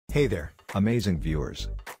Hey there, amazing viewers.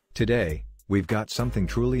 Today, we've got something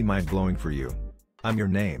truly mind-blowing for you. I'm your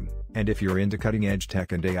name, and if you're into cutting-edge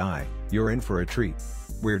tech and AI, you're in for a treat.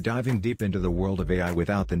 We're diving deep into the world of AI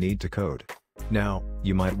without the need to code. Now,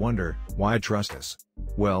 you might wonder, why trust us?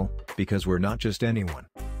 Well, because we're not just anyone.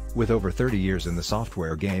 With over 30 years in the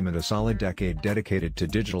software game and a solid decade dedicated to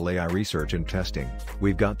digital AI research and testing,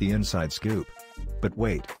 we've got the inside scoop. But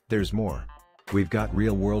wait, there's more. We've got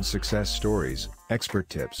real-world success stories, expert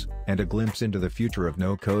tips, and a glimpse into the future of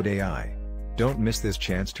no-code AI. Don't miss this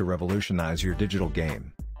chance to revolutionize your digital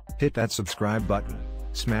game. Hit that subscribe button,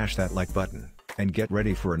 smash that like button, and get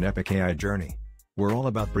ready for an epic AI journey. We're all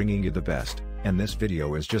about bringing you the best, and this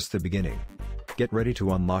video is just the beginning. Get ready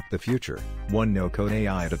to unlock the future, one no-code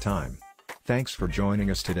AI at a time. Thanks for joining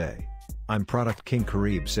us today. I'm Product King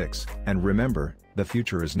Karib 6, and remember, the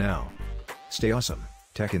future is now. Stay awesome,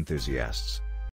 tech enthusiasts.